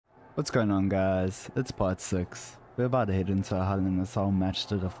What's going on, guys? It's part 6. We're about to head into a Hell in a Cell match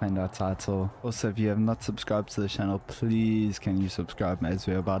to defend our title. Also, if you have not subscribed to the channel, please can you subscribe, as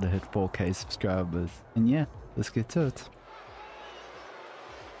we're about to hit 4K subscribers. And yeah, let's get to it.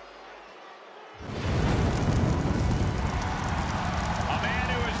 A man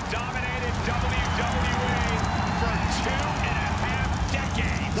who has dominated WWE for 2.5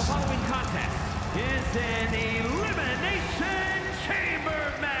 decades. The following contest is an Elimination Chamber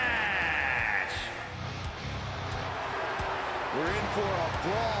match. We're in for a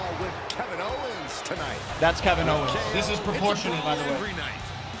brawl with Kevin Owens tonight. That's Kevin Owens. This is proportionate, by the way.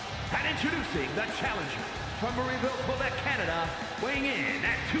 And introducing the challenger from Marieville, Quebec, Canada, weighing in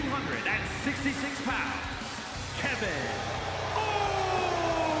at 266 pounds, Kevin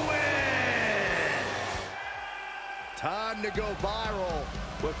Owen. Time to go viral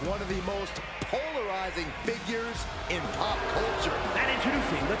with one of the most polarizing figures in pop culture. And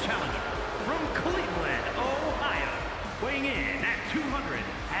introducing the challenger from Cleveland, Ohio, weighing in at 205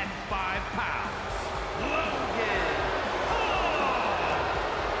 pounds, Logan Paul.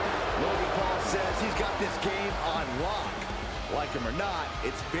 Logan Paul says he's got this game on lock. Like him or not,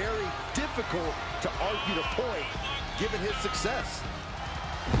 it's very difficult to argue the point given his success.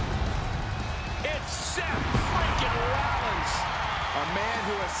 It's Seth freaking Rollins. A man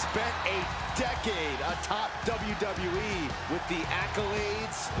who has spent a decade atop WWE with the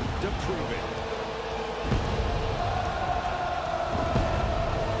accolades to prove it.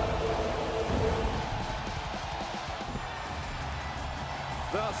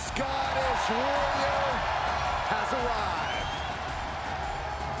 The Scottish Warrior has arrived.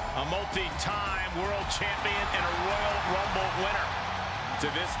 A multi-time world champion and a Royal Rumble winner. To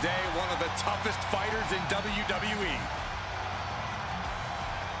this day, one of the toughest fighters in WWE.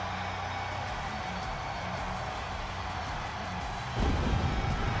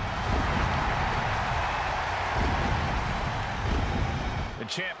 The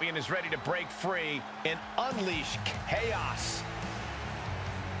champion is ready to break free and unleash chaos.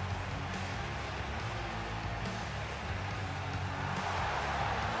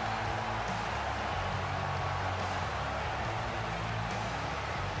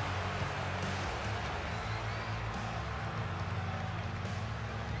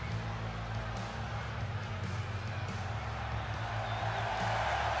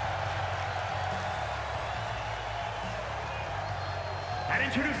 And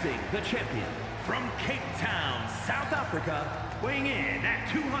introducing the champion from Cape Town, South Africa, weighing in at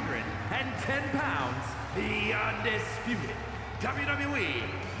 210 pounds, the undisputed WWE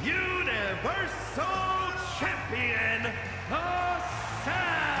Universal Champion, the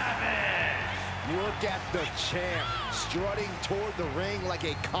Savage. Look at the champ strutting toward the ring like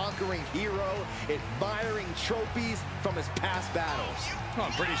a conquering hero, admiring trophies from his past battles. Well,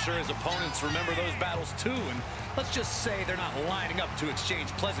 I'm pretty sure his opponents remember those battles too, and let's just say they're not lining up to exchange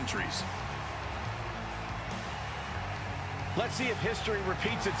pleasantries. Let's see if history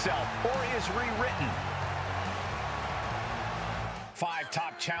repeats itself or is rewritten. 5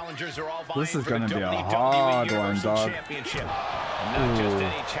 top challengers are all vying This is for the gonna be a WWE hard one, Universal dog. Championship. And not just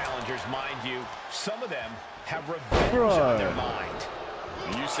any challengers, mind you. Some of them have revenge Bro. on their mind.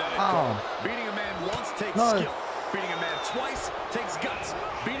 You said it, Ow. Cole. Beating a man once takes No. skill. Beating a man twice takes guts.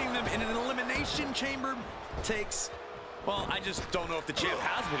 Beating them in an elimination chamber takes... Well, I just don't know if the champ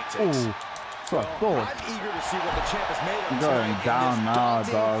has what it takes. Ooh, fuck, ball. I'm eager to see what the champ is made of Going tonight down in this now,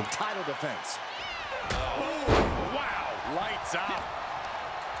 daunting dog. title defense. Wow, lights out.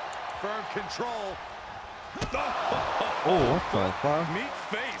 Firm control. Oh, what the fuck? Meat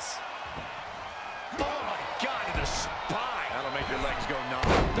face. Oh my God, to the spine. That'll make your legs go numb.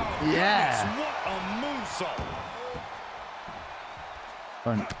 Oh, Yeah. goodness, what a moonsault.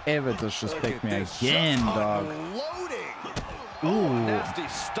 Don't ever disrespect me This again, shot dog. unloading. Ooh, Nasty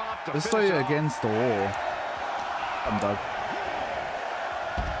stop to let's finish throw you off. against the wall. I'm dog.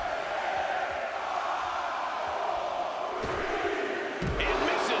 It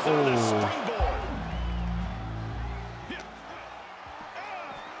misses on the springboard.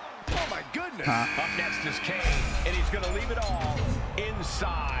 Oh my goodness. Huh? Up next is Kane, and he's going to leave it all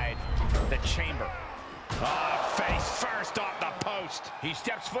inside the chamber. Face first off the post. He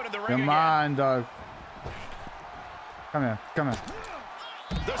steps foot in the ring Come again. on, dog. Come here, come here.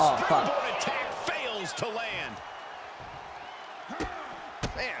 The Oh, springboard fuck. attack fails to land.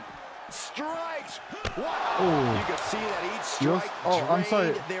 Man, strikes. What? Ooh. You can see that each Yours- strike oh, I'm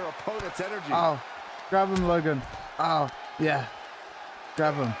sorry. drained their opponent's energy. Oh, grab him, Logan. Oh, yeah.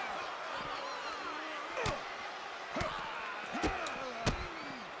 Grab him.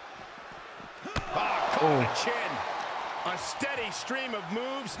 Caught on the chin. A steady stream of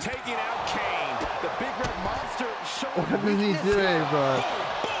moves taking out Kane. The big red monster showing What is he doing, bro? Boom,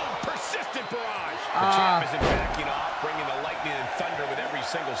 boom, persistent barrage. The champ isn't backing off, bringing the lightning and thunder with every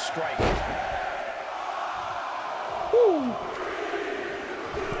single strike. Woo.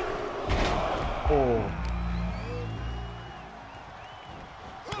 Oh.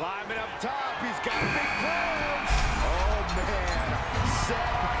 Climbing up top, he's got big plans. Oh man,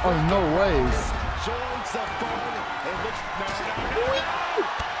 Seth. Oh no ways. Joins the fun and looks. No.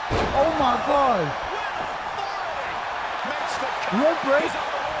 Oh my God. Makes the No break.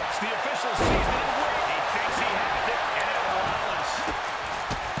 the official sees it. He thinks he has it, and Rollins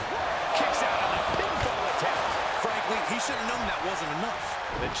kicks out on the pinfall attempt. Frankly, he should have known that wasn't enough.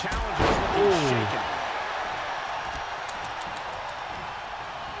 The challenger's looking shaken.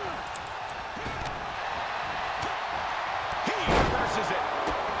 He reverses it.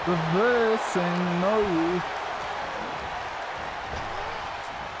 Reversing, no.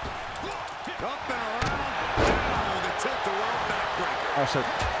 Up and around, down with a tilt-a-whirl backbreaker. Oh shit.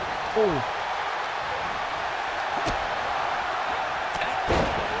 Oh.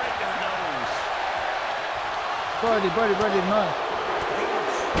 Right in the nose. Buddy, no.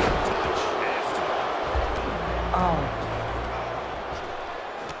 Ow.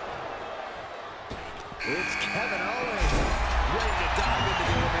 It's Kevin Owens, ready to dive into the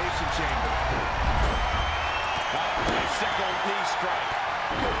elimination chamber. Bicycle knee strike.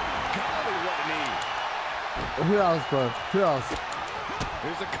 Good golly, what a knee. Who else, bro? Who else?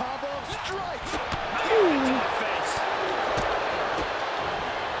 Here's a combo of strikes. Into the face.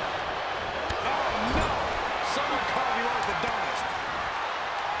 Oh no! Someone called you orthodontist.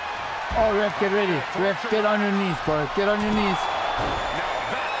 Oh, ref, get ready. Ref, get on your knees, bro. Get on your knees. Now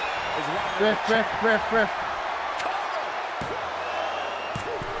that is why Ref.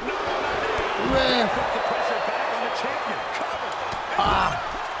 No, Ref. put the pressure back on the champion. Cover.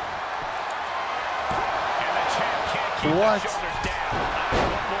 And the champ can't keep What? the shoulders down. I don't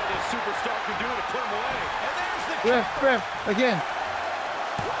know what more this superstar can do to put him away. And there's the Ref, again.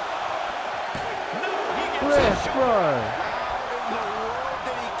 No, he gets Ref, the shot. bro. How in the world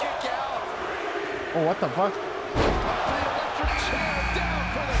did he kick out? Oh, what the fuck? The electric chair down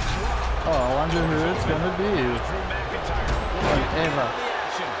for the drop. Oh, I wonder who it's gonna be. Drew McIntyre will Oh, get in Eva. on the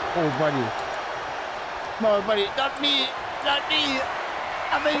action. Oh, buddy. No, buddy, not me. Not me.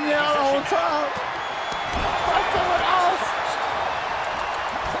 I've been here the whole time. Find someone else.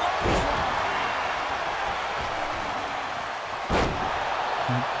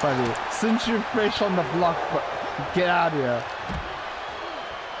 Buddy, since you're fresh on the block, but get out of here.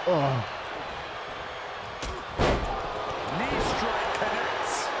 Oh. Knee strike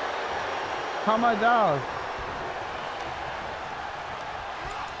connects. How am I down?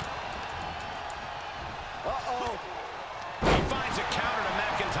 Uh-oh. He finds a counter to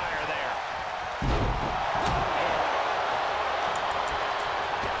McIntyre there.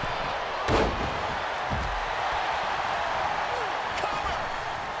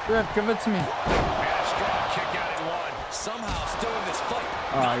 Ref, give it to me. And a strong kick out at one. Somehow still in this fight.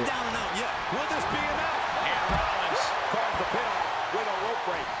 Oh, Not yeah. down and out yet. Will this be enough? And Rollins calls the pin off with a rope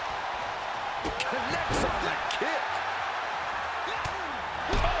break. Connects on the kick.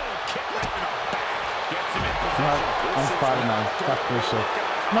 Oh, kick right in the back. Gets him in No, position. I'm Spider-Man. Fuck this shit.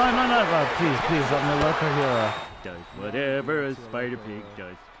 No, please, I'm the local hero. Does whatever a spider pig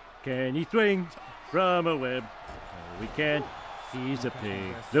does. Can he swing from a web? No, we can't. He's a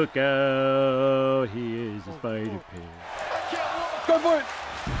pig. Look out, he is a spider pig. Go for it.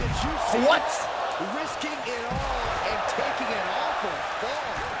 Did you see What? risking it all and taking an awful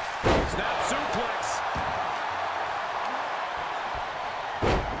fall? Snap suplex.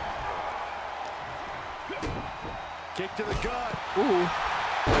 Kick to the gut. Ooh.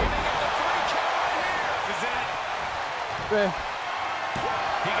 They got the 3 count right here. This is it. Ref.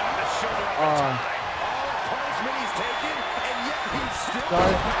 He got the shoulder up in time. All the punishment he's taken, and yet he's still...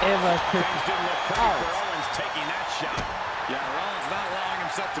 Don't ever kick. Things didn't look pretty for Owens taking that shot. Yeah, Rollins not allowing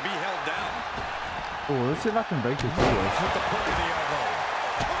himself to be held down. Oh, let's see if I can break it through this. With the point of the elbow.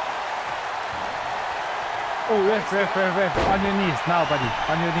 Oh, ref. On your knees now, buddy.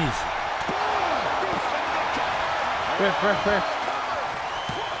 On your knees. Ref.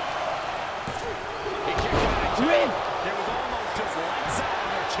 He kicked out at two. Ref. It was almost just lights out on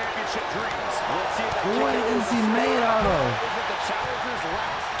their championship dreams. We'll see if that What kick is he made out of? was the challenger's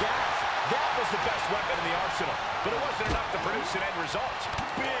last gasp. That was the best weapon in the arsenal, but it wasn't enough to produce an end result.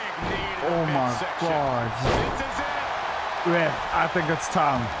 Big knee to Oh the my midsection. God. This is it. Ref, I think it's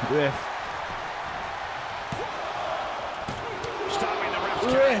time. Ref. Stopping the ref's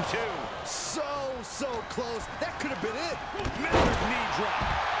count Ref. at 2. So close. That could have been it. Massive knee drop.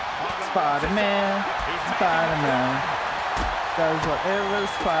 Spider-Man. Spider-Man does whatever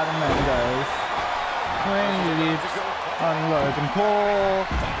Spider-Man does when he leaps on Logan Paul.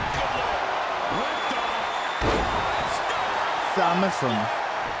 Samson.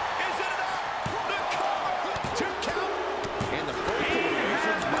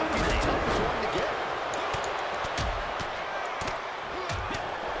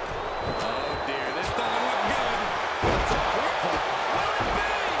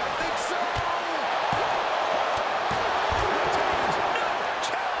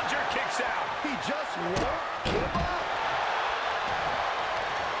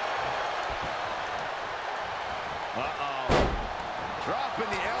 Dropping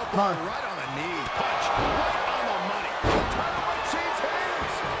the elbow right on the knee. Punch right on the money. The title might change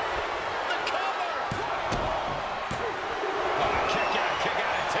hands. The cover. Kick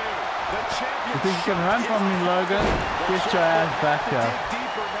out at two. The champion. You think you can run from me, Logan? Get your ass back here.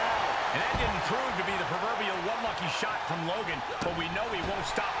 And that didn't prove to be the proverbial one lucky shot from Logan, but we know he won't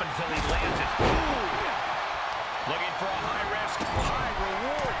stop until he lands it. Ooh. Looking for a high-risk,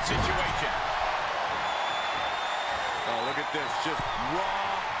 high-reward situation. Oh, look at this. Just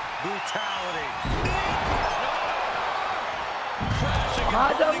raw brutality.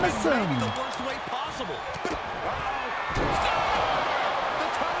 I don't miss him. The worst way possible. The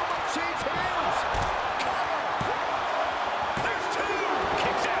title might change hands. There's two.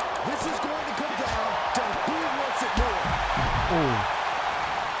 Kicks out. This is going to come down to who wants it more. Oh.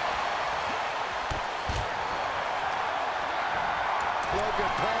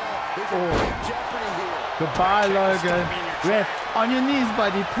 Logan Paul is in big jeopardy here. Goodbye, Logan. Ref, on your knees,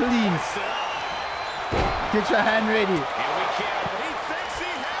 buddy, please. Get your hand ready. And we can't. He thinks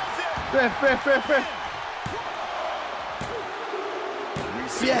he has it. Ref.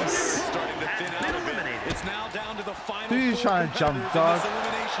 Yes. Starting to thin out a bit. It's now down to the final. Who you trying to jump, dog?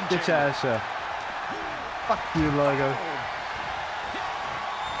 Get your ass here. Fuck you, Logan.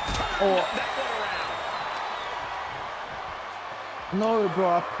 Oh. No, bro,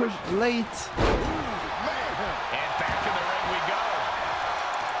 I pushed late. And back in the ring we go.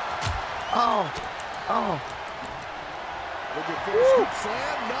 Oh. Looking for a scoop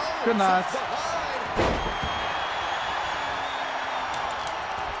slam. No. Good night.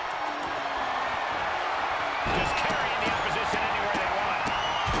 Just carrying the opposition anywhere they want.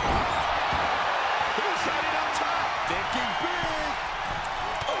 He's heading up top. Thinking big.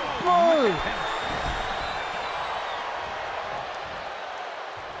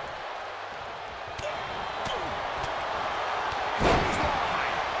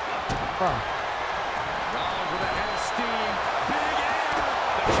 Oh. Rollins with a head of steam. Big air.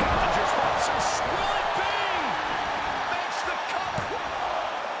 The challenger's wants will it be? Makes the cover.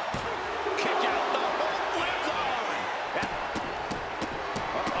 Kick out. The hook lives on.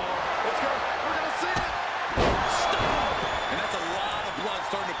 Let's go. We're going to see it. Stop. And that's a lot of blood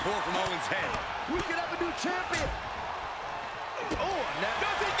starting to pour from Owen's head. We could have a new champion. Oh, now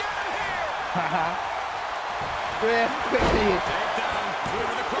does he get it here? Haha. Quickly. Take down.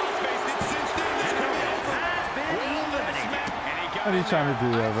 Over the crossface. It's cinched in. This could be over. What are you trying to do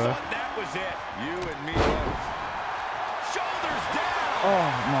there, bro? That was it. You and me both. Shoulders down. Oh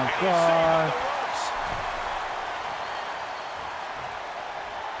my God.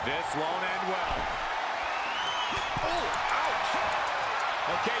 This won't end well. Oh, ouch.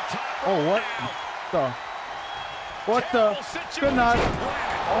 Okay, top Oh, what the? What the? Good night.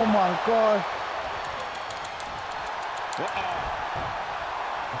 Oh my God.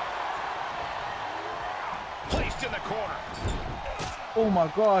 Placed in the corner. Oh my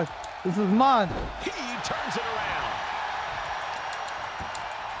God. This is mine. He turns it around.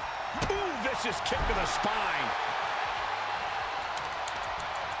 Ooh, vicious kick to the spine.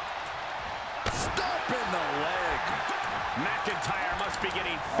 Stop in the leg. McIntyre must be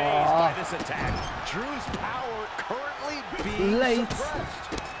getting phased by this attack. Drew's power currently being Late.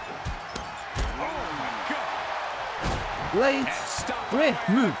 suppressed. Oh my God. Late. And stop Ref,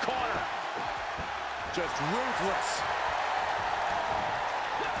 in the move. corner. Just ruthless.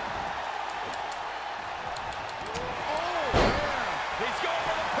 He's going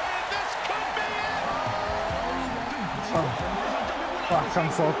for the pin. This could be it. Fuck, I'm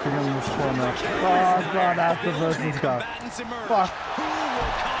sulking in this corner. Oh God, after versus God. Fuck. Who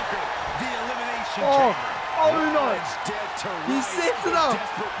will conquer the elimination Oh, chamber? oh no. Dead to He rights. sets it up.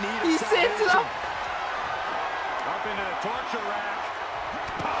 Desperate need of He sets it up. Up into the torture rack.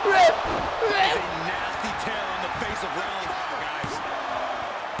 Ref. A nasty tear on the face of Rollins, guys.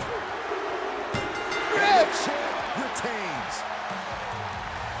 The champ retains.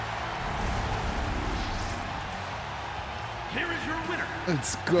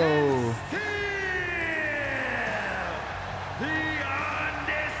 Let's go. The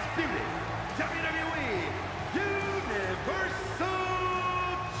undisputed WWE Universal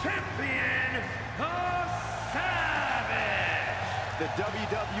Champion, the Savage. The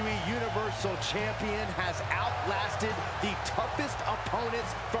WWE Universal Champion has outlasted the toughest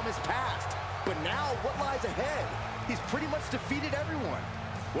opponents from his past. But now, what lies ahead? He's pretty much defeated everyone.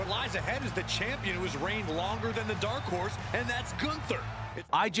 What lies ahead is the champion who has reigned longer than the Dark Horse, and that's Gunther.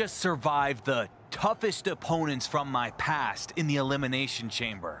 I just survived the toughest opponents from my past in the Elimination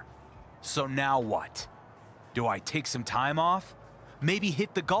Chamber. So now what? Do I take some time off? Maybe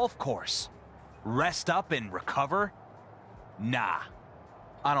hit the golf course? Rest up and recover? Nah,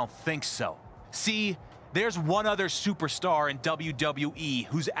 I don't think so. See, there's one other superstar in WWE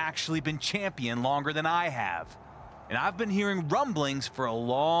who's actually been champion longer than I have. And I've been hearing rumblings for a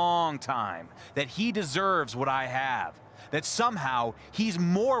long time that he deserves what I have, that somehow he's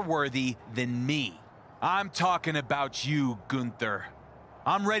more worthy than me. I'm talking about you, Gunther.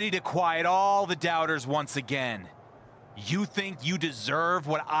 I'm ready to quiet all the doubters once again. You think you deserve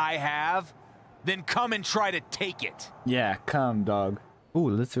what I have? Then come and try to take it. Yeah, come, dog. Ooh,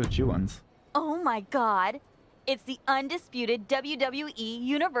 let's see what you want. Oh my God. It's the undisputed WWE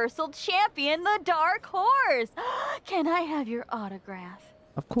Universal Champion, the Dark Horse. Can I have your autograph?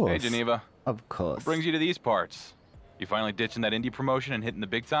 Of course. Hey, Geneva. Of course. What brings you to these parts? You finally ditching that indie promotion and hitting the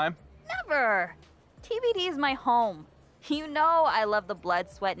big time? Never. TBD is my home. You know I love the blood,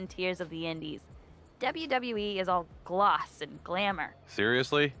 sweat, and tears of the indies. WWE is all gloss and glamour.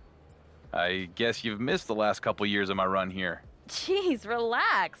 Seriously? I guess you've missed the last couple years of my run here. Jeez,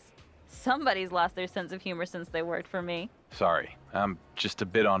 relax. Somebody's lost their sense of humor since they worked for me. Sorry, I'm just a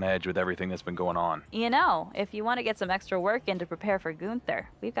bit on edge with everything that's been going on. You know, if you want to get some extra work in to prepare for Gunther,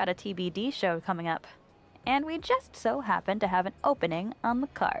 we've got a TBD show coming up. And we just so happen to have an opening on the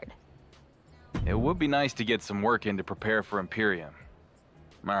card. It would be nice to get some work in to prepare for Imperium.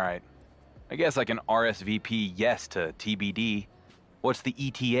 Alright, I guess I can RSVP yes to TBD. What's the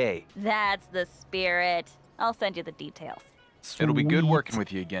ETA? That's the spirit. I'll send you the details. Sweet. It'll be good working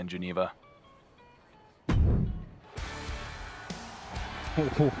with you again, Geneva.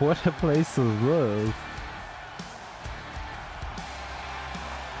 What a place to live.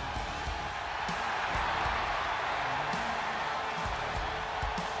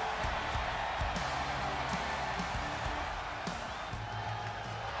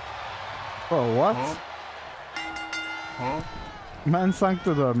 Oh, what? Huh? Man sank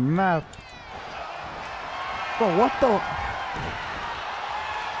to the map. Bro, what the?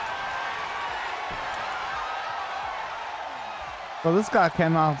 Bro, this guy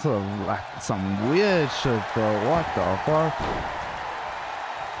came out to like some weird shit, bro. What the fuck?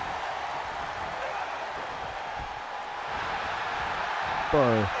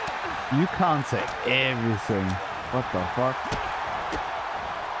 Bro, you can't say everything. What the fuck?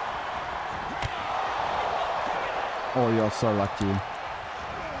 Oh, you're so lucky.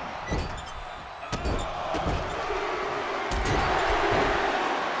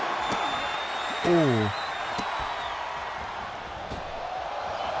 Oh.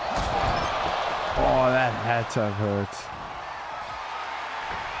 Oh, that had to have hurt.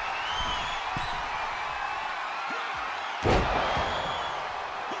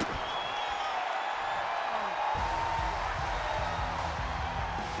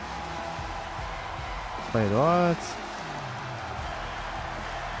 Wait, what?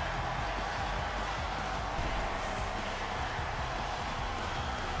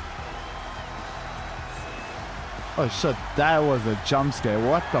 Oh shit, that was a jump scare.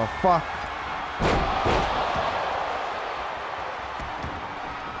 What the fuck?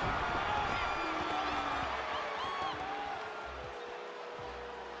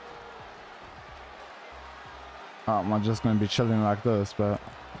 I'm just gonna be chilling like this, but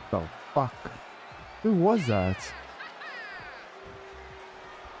what the fuck? Who was that?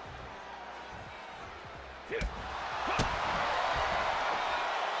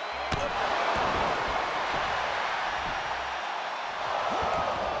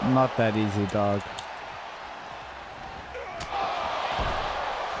 Not that easy, dog.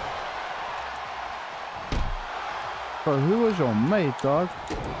 Bro, who was your mate, dog?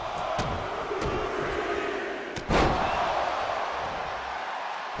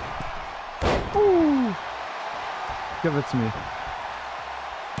 Ooh. Give it to me.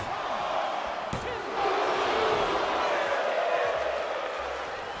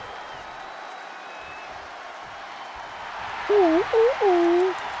 Ooh, ooh,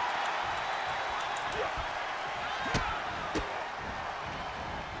 ooh.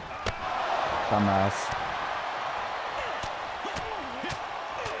 Dumbass.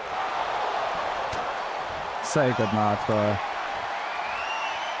 Just say goodnight, bro.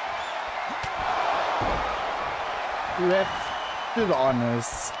 Ref, do the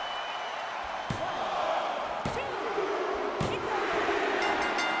honors.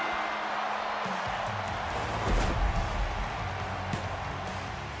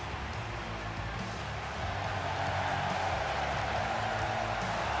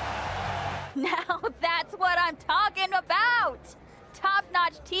 Now that's what I'm talking about!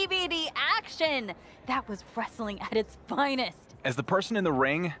 Top-notch TBD action! That was wrestling at its finest. As the person in the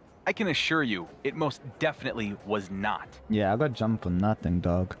ring, I can assure you, it most definitely was not. Yeah, I got jumped for nothing,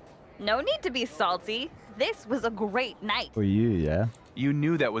 dog. No need to be salty. This was a great night. For you, yeah? You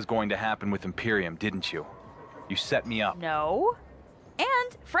knew that was going to happen with Imperium, didn't you? You set me up. No.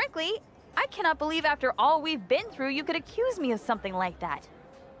 And, frankly, I cannot believe after all we've been through you could accuse me of something like that.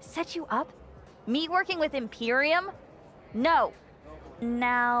 Set you up? Me working with Imperium? No.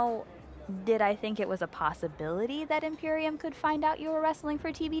 Now, did I think it was a possibility that Imperium could find out you were wrestling for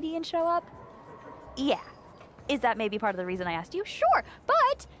TBD and show up? Yeah. Is that maybe part of the reason I asked you? Sure,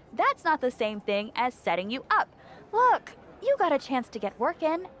 but that's not the same thing as setting you up. Look, you got a chance to get work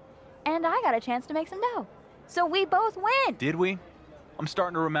in, and I got a chance to make some dough. So we both win. Did we? I'm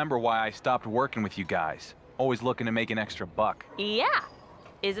starting to remember why I stopped working with you guys. Always looking to make an extra buck. Yeah.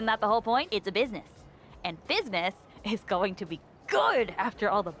 Isn't that the whole point? It's a business. And business is going to be good after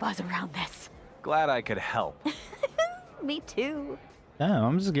all the buzz around this. Glad I could help. Me too. Damn,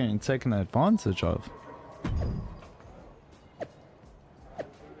 I'm just getting taken advantage of.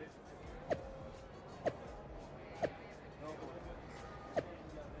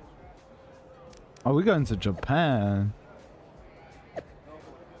 Are we going to Japan?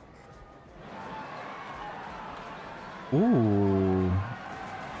 Ooh.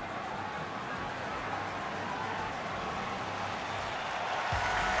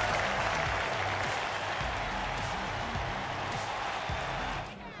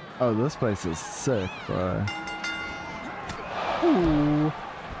 Oh, this place is sick, bro. Ooh.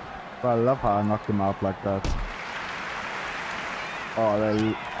 Bro, I love how I knocked him out like that. Oh,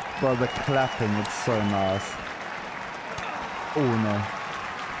 bro, the clapping, it's so nice. Oh, no.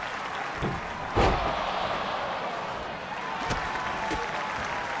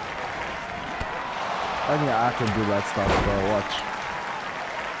 Only I can do that stuff, bro. Watch.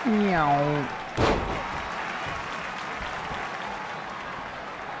 Meow.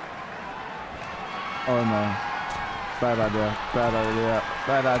 Oh no. Bad idea. Bad idea.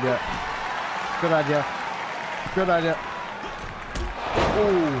 Bad idea. Good idea. Good idea.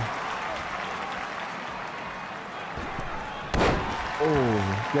 Oh.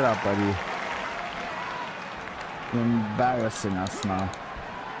 Oh. Get up, buddy. You're embarrassing us now.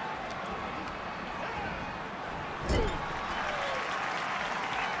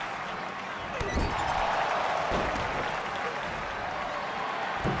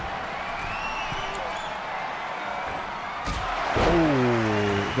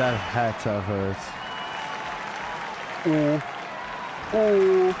 That had to hurt. Ooh.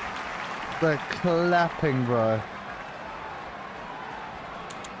 Ooh. The clapping, bro.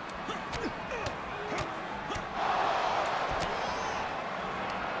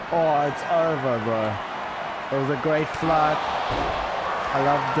 Oh, it's over, bro. It was a great flight. I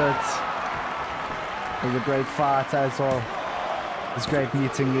loved it. It was a great fight as well. It was great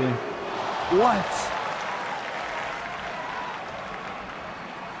meeting you. What?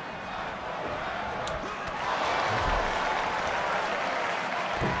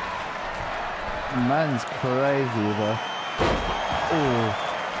 Man's crazy, bro. Ooh.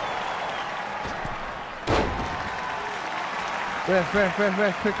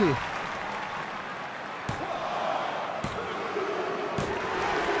 Ref, quickly.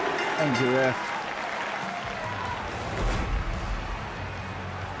 Thank you, ref.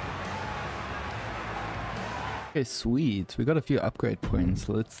 Okay, sweet. We got a few upgrade points.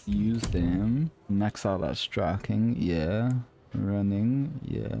 Let's use them. Max out our striking. Yeah. Running.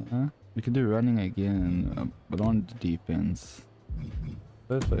 Yeah. We can do running again, but on the defense.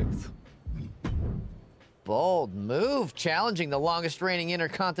 Perfect. Bold move, challenging the longest reigning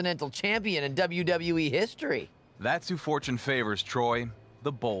Intercontinental Champion in WWE history. That's who fortune favors, Troy.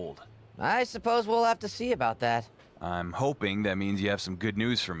 The Bold. I suppose we'll have to see about that. I'm hoping that means you have some good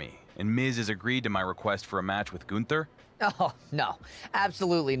news for me. And Miz has agreed to my request for a match with Gunther? Oh, no.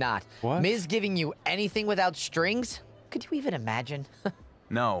 Absolutely not. What? Miz giving you anything without strings? Could you even imagine?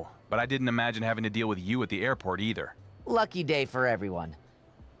 No, but I didn't imagine having to deal with you at the airport either. Lucky day for everyone.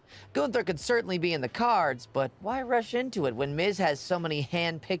 Gunther could certainly be in the cards, but why rush into it when Miz has so many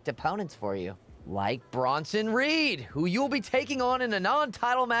hand-picked opponents for you? Like Bronson Reed, who you'll be taking on in a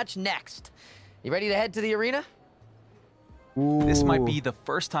non-title match next. You ready to head to the arena? Ooh. This might be the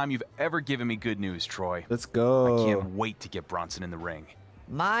first time you've ever given me good news, Troy. Let's go. I can't wait to get Bronson in the ring.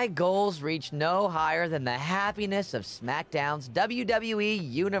 My goals reach no higher than the happiness of SmackDown's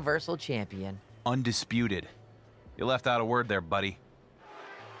WWE Universal Champion. Undisputed. You left out a word there, buddy.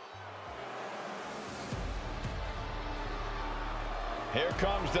 Here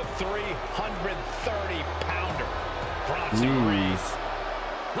comes the 330-pounder, Bronson Reed.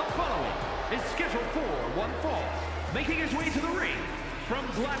 The following is scheduled for one fall. Making his way to the ring from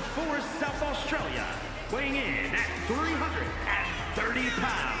Black Forest, South Australia, weighing in at 330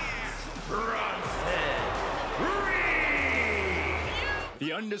 pounds, Bronson Reed.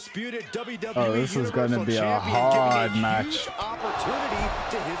 The undisputed WWE Oh, this is going to be a Champion hard giving a match. huge opportunity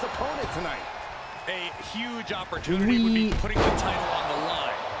to his opponent tonight. A huge opportunity would be putting the title on the line.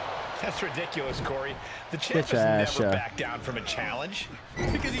 That's ridiculous, Corey. The champ Get your has ass never up. backed down from a challenge.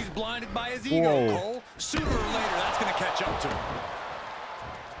 Because he's blinded by his ego, Whoa. Cole. Sooner or later, that's going to catch up to him.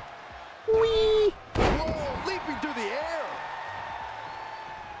 Whee! Whoa, leaping through the air.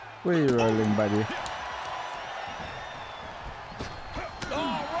 Where are you rolling, buddy?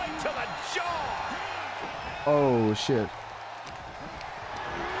 Oh, right to the jaw. Oh, shit.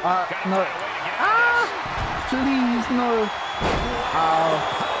 Gotta No. find a way to get out of this. Please, no. Ow.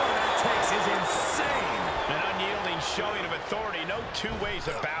 That takes is insane. An unyielding showing of authority. No two ways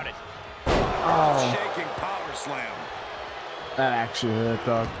about it. Oh. Shaking power slam. That actually hurt,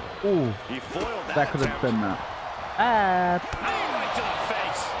 dog. Ooh. He foiled That could have been that. Ah. Right to the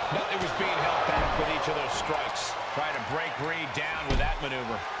face. Nothing was being held back with each of those strikes. Trying to break Reed down with that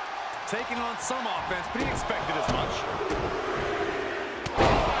maneuver. Taking on some offense, but he expected as much.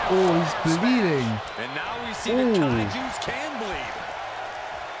 Oh, he's bleeding. And now we see that Kaiju's can bleed.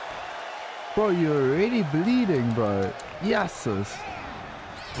 Bro, you're already bleeding, bro. Yeses.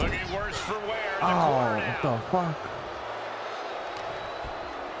 Looking worse for wear in the Oh, corner what now. the fuck?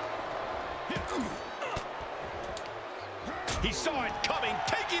 He saw it coming,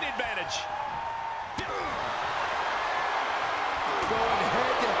 taking advantage. Going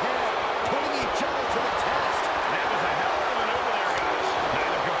head to head, putting each other to the test. That was a hell of a maneuver there, guys.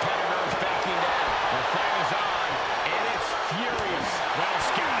 Neither competitor is backing down. The fight is on, and it's furious. Well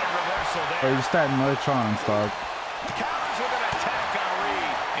scouted reversal there. Oh, you stand no chance, dog. Counters with an attack on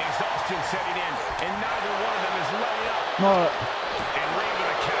Reed. Exhaustion setting in, and neither one of them is letting up. No. And Reed with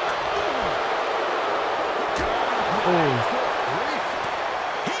a counter. Oh.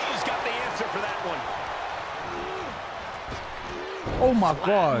 He's got the answer for that one. Oh my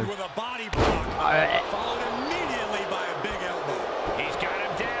god. With a body block, followed immediately by a big elbow. He's got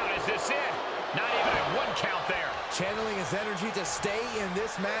him down. Is this it? Not even a one count there. Channeling his energy to stay in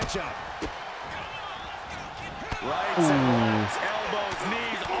this matchup. Rights and lefts, elbows,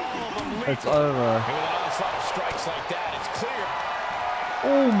 knees, all of them leaping. It's over. And with an onslaught of strikes like that, it's clear.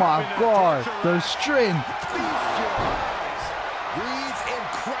 Oh my god. The strength. Feast your eyes. Reed's in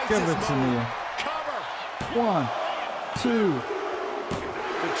crisis Give it to mode. me. Cover. 1, 2.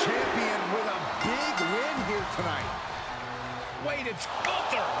 The champion with a big win here tonight. Wait, it's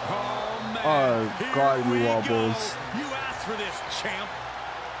Gunther. Oh, man. Oh god, Here you we wobbles. go. You asked for this, champ.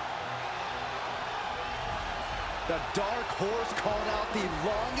 The Dark Horse called out the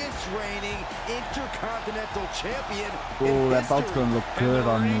longest reigning Intercontinental Champion Oh, in that belt's history. gonna look good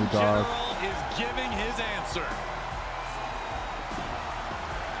on you, dog. General is giving his answer.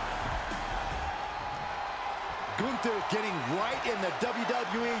 Gunther getting right in the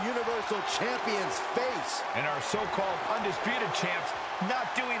WWE Universal Champion's face. And our so-called undisputed champs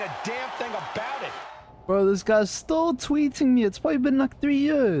not doing a damn thing about it. Bro, this guy's still tweeting me. It's probably been like 3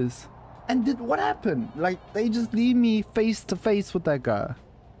 years. And what happened? Like, they just leave me face to face with that guy.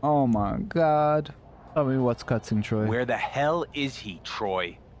 Oh my god. Tell me what's cutting, Troy. Where the hell is he,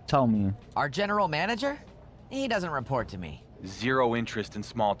 Troy? Tell me. Our general manager? He doesn't report to me. Zero interest in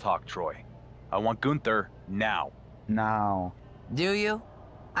small talk, Troy. I want Gunther now. Now. Do you?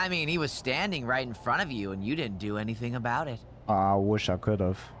 I mean, he was standing right in front of you and you didn't do anything about it. I wish I could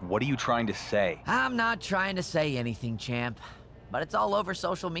have. What are you trying to say? I'm not trying to say anything, champ, but it's all over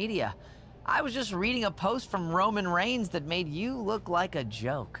social media. I was just reading a post from Roman Reigns that made you look like a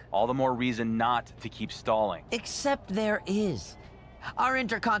joke. All the more reason not to keep stalling. Except there is. Our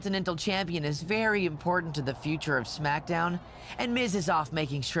Intercontinental Champion is very important to the future of SmackDown, and Miz is off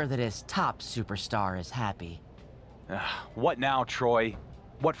making sure that his top superstar is happy. What now, Troy?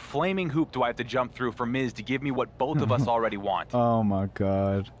 What flaming hoop do I have to jump through for Miz to give me what both of us already want? Oh my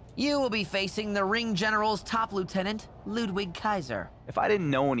god. You will be facing the Ring General's top lieutenant, LUDWIG KAISER. If I didn't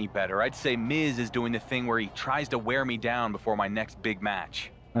know any better, I'd say Miz is doing the thing where he tries to wear me down before my next big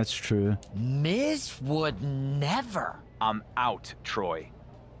match. That's true. Miz would never. I'm out, Troy.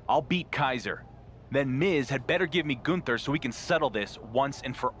 I'll beat Kaiser. Then Miz had better give me Gunther so we can settle this once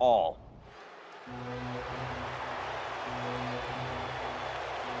and for all.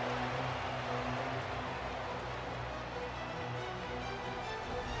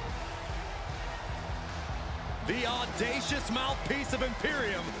 The audacious mouthpiece of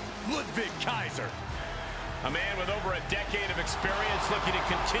Imperium, Ludwig Kaiser. A man with over a decade of experience looking to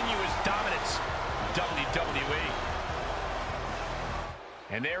continue his dominance in WWE.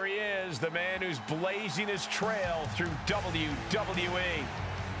 And there he is, the man who's blazing his trail through WWE.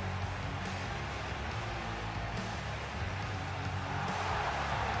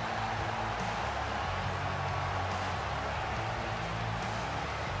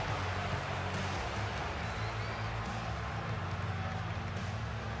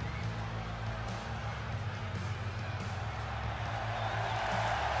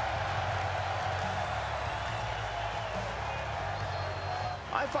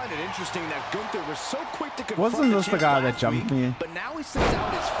 I find it interesting that Gunther was so quick to confront Wasn't this the guy that jumped me? But now he sends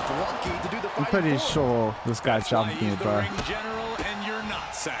out his flunky to do the I'm pretty sure this guy jumped me, bro. Ring general, and you're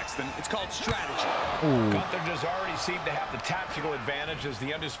not, Saxton. It's called strategy. Ooh. Gunther does already seem to have the tactical advantage as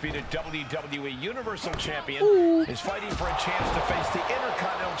the undisputed WWE Universal Champion is fighting for a chance to face the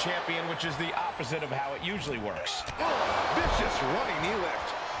Intercontinental Champion, which is the opposite of how it usually works. Vicious running knee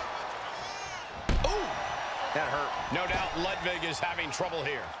lift. That hurt. No doubt Ludwig is having trouble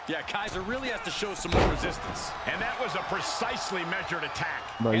here. Yeah, Kaiser really has to show some more resistance. And that was a precisely measured attack.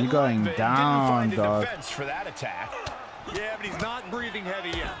 Bro, and you're going Ludwig down, didn't find a dog. defense for that attack. Yeah, but he's not breathing heavy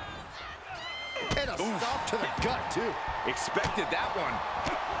yet. And a stop to the gut, too. Expected that one.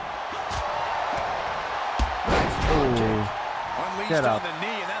 Unleashed Get on up. the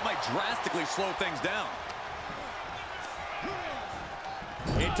knee, and that might drastically slow things down.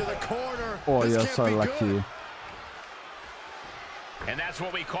 Into the corner. Oh, This you're can't so be lucky. good. And that's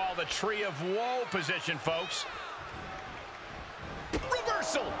what we call the tree of woe position, folks.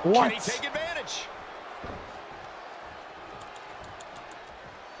 Reversal. What? Can he take advantage?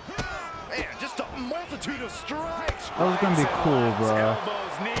 Man, just a multitude of strikes. That was gonna be cool, bro.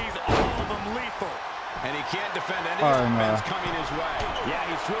 Elbows, knees, all of them lethal. And he can't defend any Oh, offense no. coming his way. Yeah,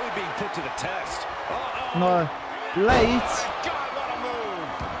 he's really being put to the test. No. Late. God, what a move.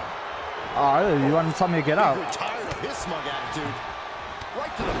 Oh, you want to tell me to get up? We're tired of his smug attitude.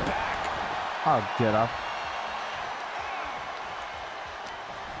 Right to the back. I'll get up.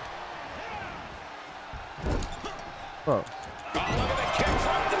 Bro. Oh, look at the kicks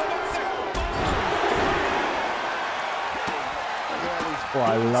right to the back. Oh,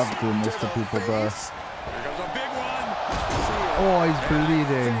 I love doing this to people, bro. Here goes a big one. Oh, he's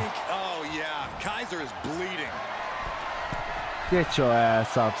bleeding. Oh, yeah. Kaiser is bleeding. Get your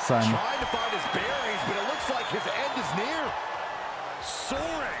ass up, son. Trying to find his bearings, but it looks like his end is near.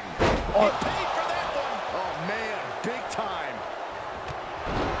 Soaring. He paid for that one. Oh, man, big time.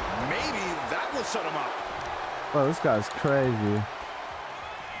 Maybe that will set him up. Bro, this guy's crazy.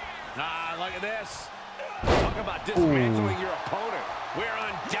 Ah, look at this. Talk about dismantling your opponent. We're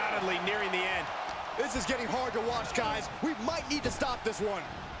undoubtedly nearing the end. This is getting hard to watch, guys. We might need to stop this one.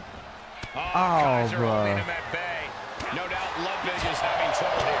 Oh, Oh, Kaiser bro. holding him at bay. No doubt Ludwig is having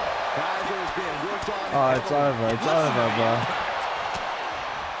trouble here. Kaiser is being worked on. Oh, it's over. It's over, bro.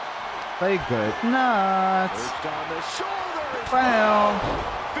 They good. Nuts. Pushed on the shoulders. Bam.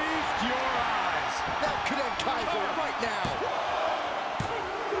 Feast your eyes. That could end Kaiser right now.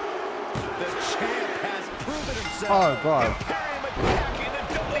 The champ has proven himself. Oh, God. Imperium attacking the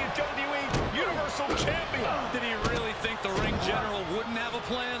WWE Universal Champion. Did he really think the ring general wouldn't have a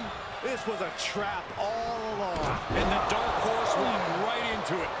plan? This was a trap all along. And the dark horse walked right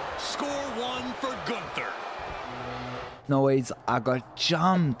into it. Score one for Gunther. No, wait. I got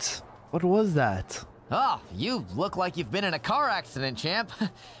jumped. What was that? Oh, you look like you've been in a car accident, champ.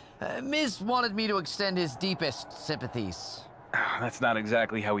 Miz wanted me to extend his deepest sympathies. That's not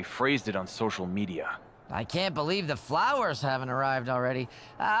exactly how he phrased it on social media. I can't believe the flowers haven't arrived already.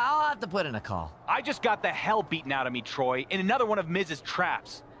 I'll have to put in a call. I just got the hell beaten out of me, Troy, in another one of Miz's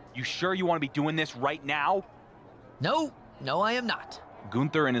traps. You sure you want to be doing this right now? No, I am not.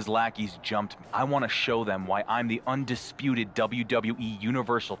 Gunther and his lackeys jumped me. I want to show them why I'm the undisputed WWE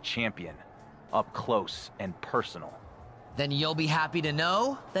Universal Champion. Up close and personal. Then you'll be happy to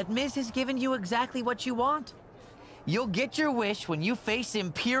know that Miz has given you exactly what you want. You'll get your wish when you face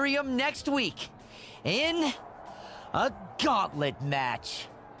Imperium next week in a gauntlet match.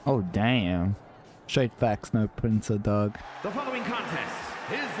 Oh, damn. Straight facts, no printer, dog. The following contest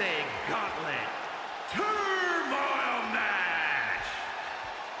is a gauntlet turmoil match.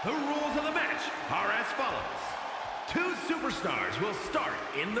 The rules of the match are as follows. 2 superstars will start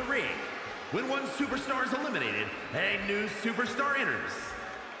in the ring. When one superstar is eliminated, a new superstar enters.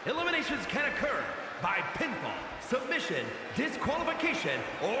 Eliminations can occur by pinfall, submission, disqualification,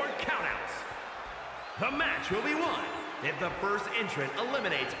 or countouts. The match will be won if the first entrant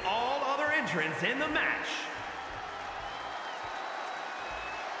eliminates all other entrants in the match.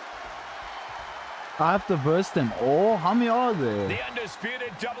 I have to burst them all? How many are there? The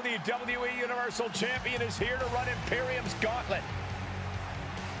undisputed WWE Universal Champion is here to run Imperium's Gauntlet.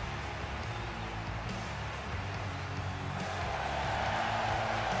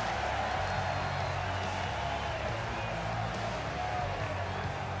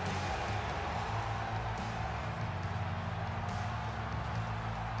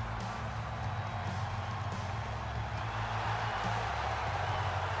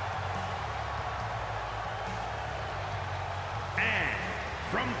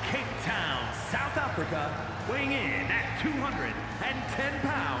 From Cape Town, South Africa, weighing in at 210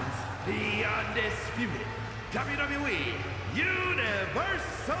 pounds, the undisputed WWE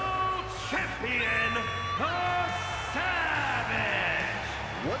Universal Champion, the Savage!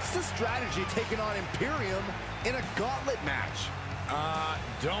 What's the strategy taking on Imperium in a gauntlet match?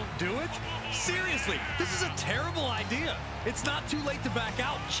 Don't do it? Seriously, this is a terrible idea. It's not too late to back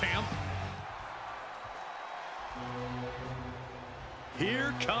out, champ.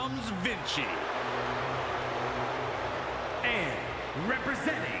 Here comes Vinci. And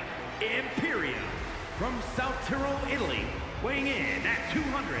representing Imperium from South Tyrol, Italy, weighing in at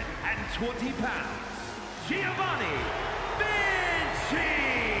 220 pounds, Giovanni Vinci.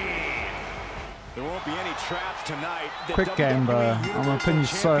 There won't be any traps tonight. Quick game, bro. I'm gonna pin you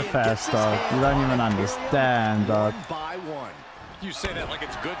so fast, dog. You don't even understand, dog. One by one. You say that like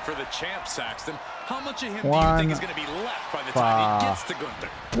it's good for the champ, Saxton. How much of him do you One, think is going to be left by the time he gets to Gunther?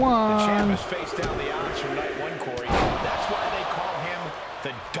 The champ has faced down the odds from night one, Corey. That's why they call him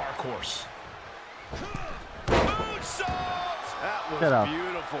the Dark Horse. Moonsault! That was Get up.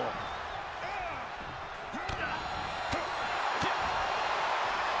 beautiful.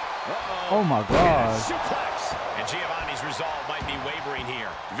 Oh my god. Suplex. And Giovanni's resolve might be wavering here.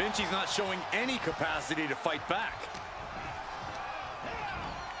 Vinci's not showing any capacity to fight back.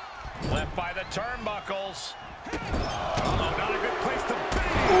 Left by the turnbuckles. Oh, not a good place to be.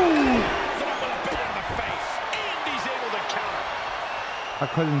 With a bit in the face. And he's able to counter. I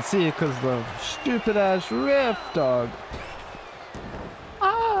couldn't see it because the stupid ass ref, dog.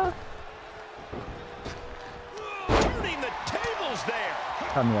 Ah. Turning the tables there.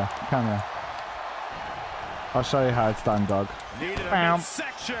 Come here, come here. I'll show you how it's done, dog. Needed a Bam.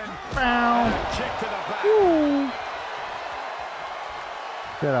 midsection. Bam. Kick to the back. Ooh.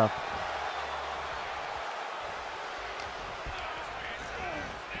 Get up.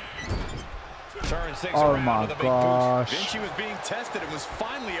 Turns things Oh around my with a big gosh. boot. Vinci was being tested and was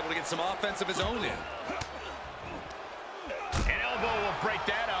finally able to get some offense of his own in. An elbow will break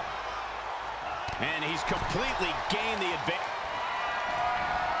that up. And he's completely gained the advantage.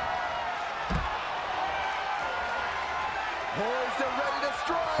 Poised and ready to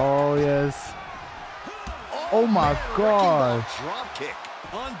strike. Oh yes. Oh my god. Drop kick.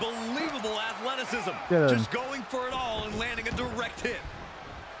 Unbelievable athleticism. Get him. Just going for it all and landing a direct hit.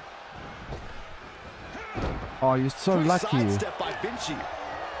 Oh, you're so lucky. Sidestep by Vinci.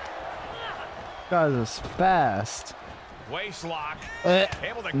 Guys are fast. Waist lock.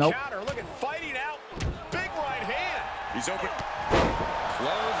 Able to Nope. counter. Look at fighting out. Big right hand. He's open.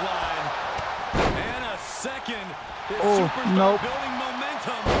 Clothesline. And a second. His Oh, superstar nope. building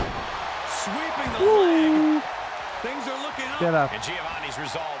momentum. Sweeping the leg. Things are looking up. Get up. And Giovanni's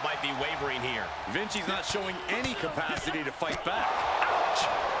resolve might be wavering here. Vinci's not showing any capacity to fight back. Ouch.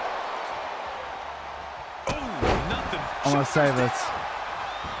 Oh, nothing. I'm gonna save it.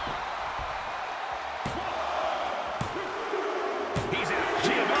 He's out.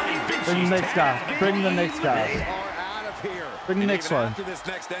 Giovanni Vinci's Bring the next guy. Bring the next They guy. are out of here. Bring the And next even one. after this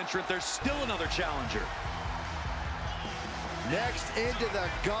next entrant, there's still another challenger. Next into the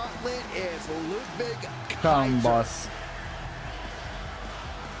gauntlet is LUDWIG. Come, boss.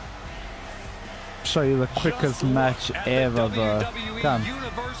 Show you the quickest match ever, bro. WWE Come.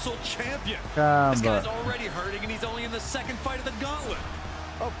 Universal Champion. Come, This bro. guy's already hurting, and he's only in the second fight of the gauntlet.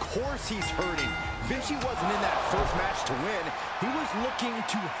 Of course he's hurting. Vinci wasn't in that first match to win. He was looking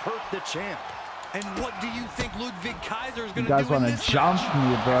to hurt the champ. And what do you think LUDWIG KAISER is You going to do guys want to jump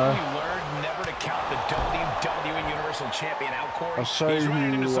me, bro? You learned never to count the WWE Universal Champion out, Corey. I'll show He's you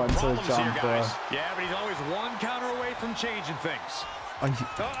running into who some wants to problems jump, here, bro. guys. Yeah, but he's always one counter away from changing things. Oh,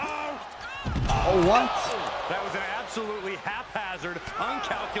 Uh-oh! oh, what? That was an absolutely haphazard,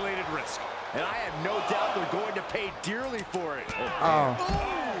 uncalculated risk. And I have no doubt they're going to pay dearly for it. Oh.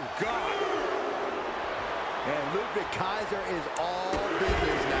 Oh, God. And LUDWIG KAISER is all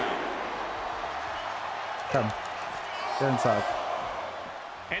business now. Come. Get inside.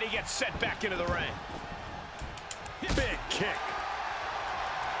 And he gets set back into the ring. Big kick.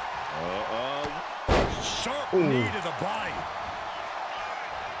 Sharp knee to the body.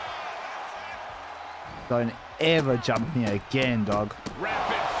 Don't ever jump me again, dog.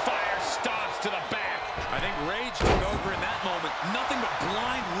 Rapid fire stops to the back. I think rage took over in that moment. Nothing but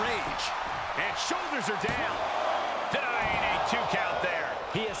blind rage. And shoulders are down. Denying a 2 count there.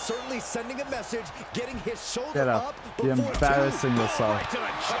 He is certainly sending a message, getting his shoulder Get up. You're before embarrassing two. yourself. Right to the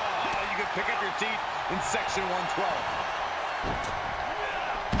jaw. You can pick up your teeth in section 112.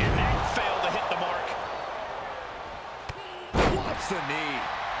 And that failed to hit the mark. Watch the knee.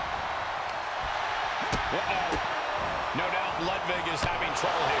 Uh-oh. No doubt LUDWIG is having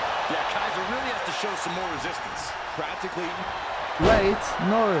trouble here. Yeah, KAISER really has to show some more resistance. Practically. Wait,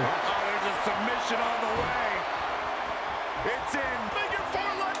 no. There's a submission on the way. It's in.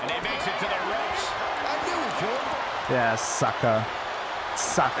 And he makes it to the ropes. I knew he could. Yeah, sucker.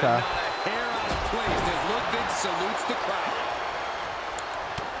 Sucker. Not a hair out of place as LUDWIG salutes the crowd.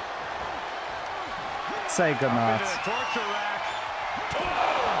 Say goodnight. Into the torture rack.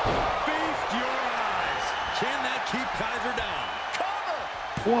 Feast your eyes. Can that keep KAISER down?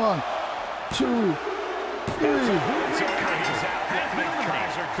 One, two, three.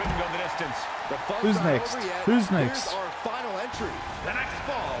 KAISER couldn't go the distance. Who's next? Who's next? Here's our final entry. The next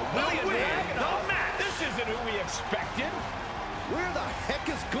fall will win the match. This isn't who we expected. Where the heck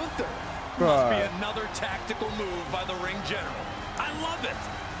is Gunther? Must be another tactical move by the ring general. I love it.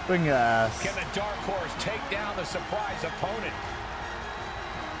 Bring your ass. Can the Dark Horse take down the surprise opponent?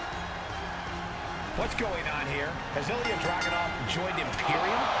 What's going on here? Has Ilya Dragunov joined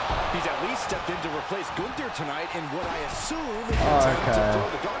Imperium? He's at least stepped in to replace Gunther tonight in what I assume is an attempt to throw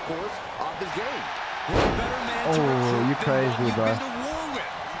the Dark Horse off his game. What better man to recruit you crazy, than what bro. you've been to war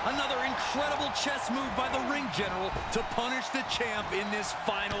with? Another incredible chess move by the ring general to punish the champ in this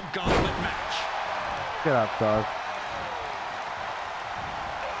final gauntlet match. Get up, dog.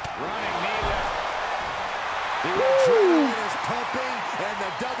 Running knee lift. The adrenaline is pumping, and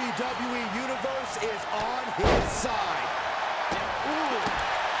the WWE Universe is on his side.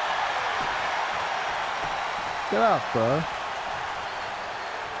 Get up, bro.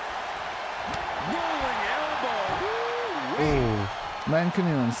 Rolling elbow. Ooh. Man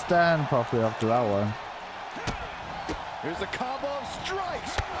couldn't even stand properly after that one. Here's a combo of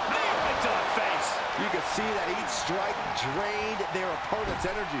strikes. Right to the face. You can see that each strike drained their opponent's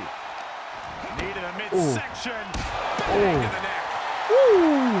energy. Knee to the midsection. Ooh. Bang to the neck.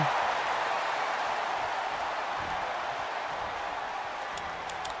 Woo!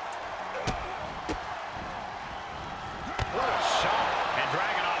 What a shot. And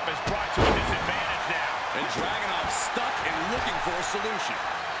Dragunov is brought to a disadvantage now. And Dragunov stuck and looking for a solution.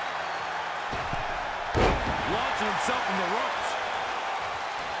 Launching himself from the ropes.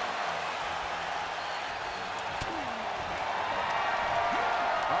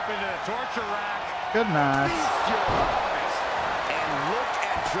 Up into the torture rack. Good night. And look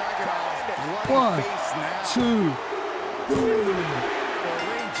at Dragunov's bloody One, face now. two, three. The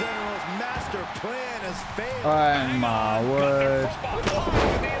ring general's master plan has failed. Oh my word.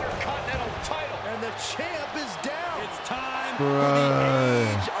 The Intercontinental title. And the champ is down. It's time Bro. for the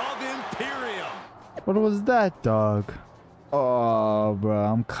age of Imperium. What was that, dog? Oh, bro,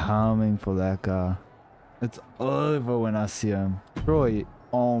 I'm coming for that guy. It's over when I see him. Troy,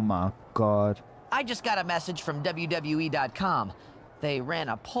 oh my god. I just got a message from WWE.com. They ran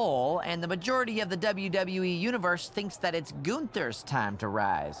a poll, and the majority of the WWE Universe thinks that it's Gunther's time to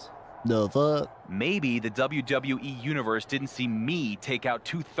rise. The fuck? Maybe the WWE Universe didn't see me take out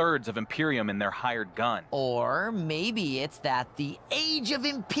 2/3 of Imperium in their hired gun. Or maybe it's that the Age of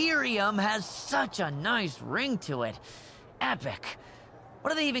Imperium has such a nice ring to it. Epic.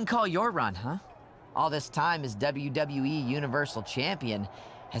 What do they even call your run, huh? All this time as WWE Universal Champion,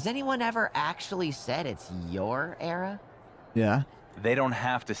 has anyone ever actually said it's your era? Yeah. They don't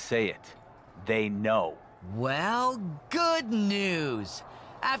have to say it. They know. Well, good news.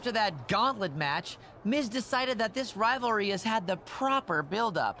 After that gauntlet match, Miz decided that this rivalry has had the proper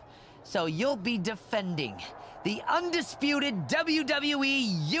build-up. So you'll be defending the undisputed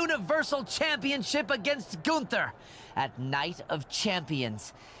WWE Universal Championship against Gunther at Night of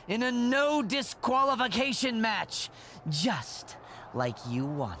Champions in a no disqualification match, just like you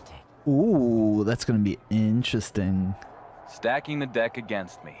wanted. Ooh, that's gonna be interesting. Stacking the deck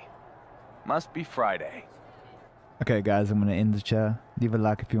against me. Must be Friday. Okay, guys, I'm gonna end the chat. Leave a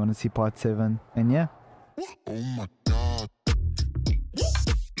like if you want to see part 7. And yeah. Oh my God.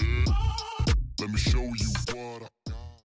 Let me show you.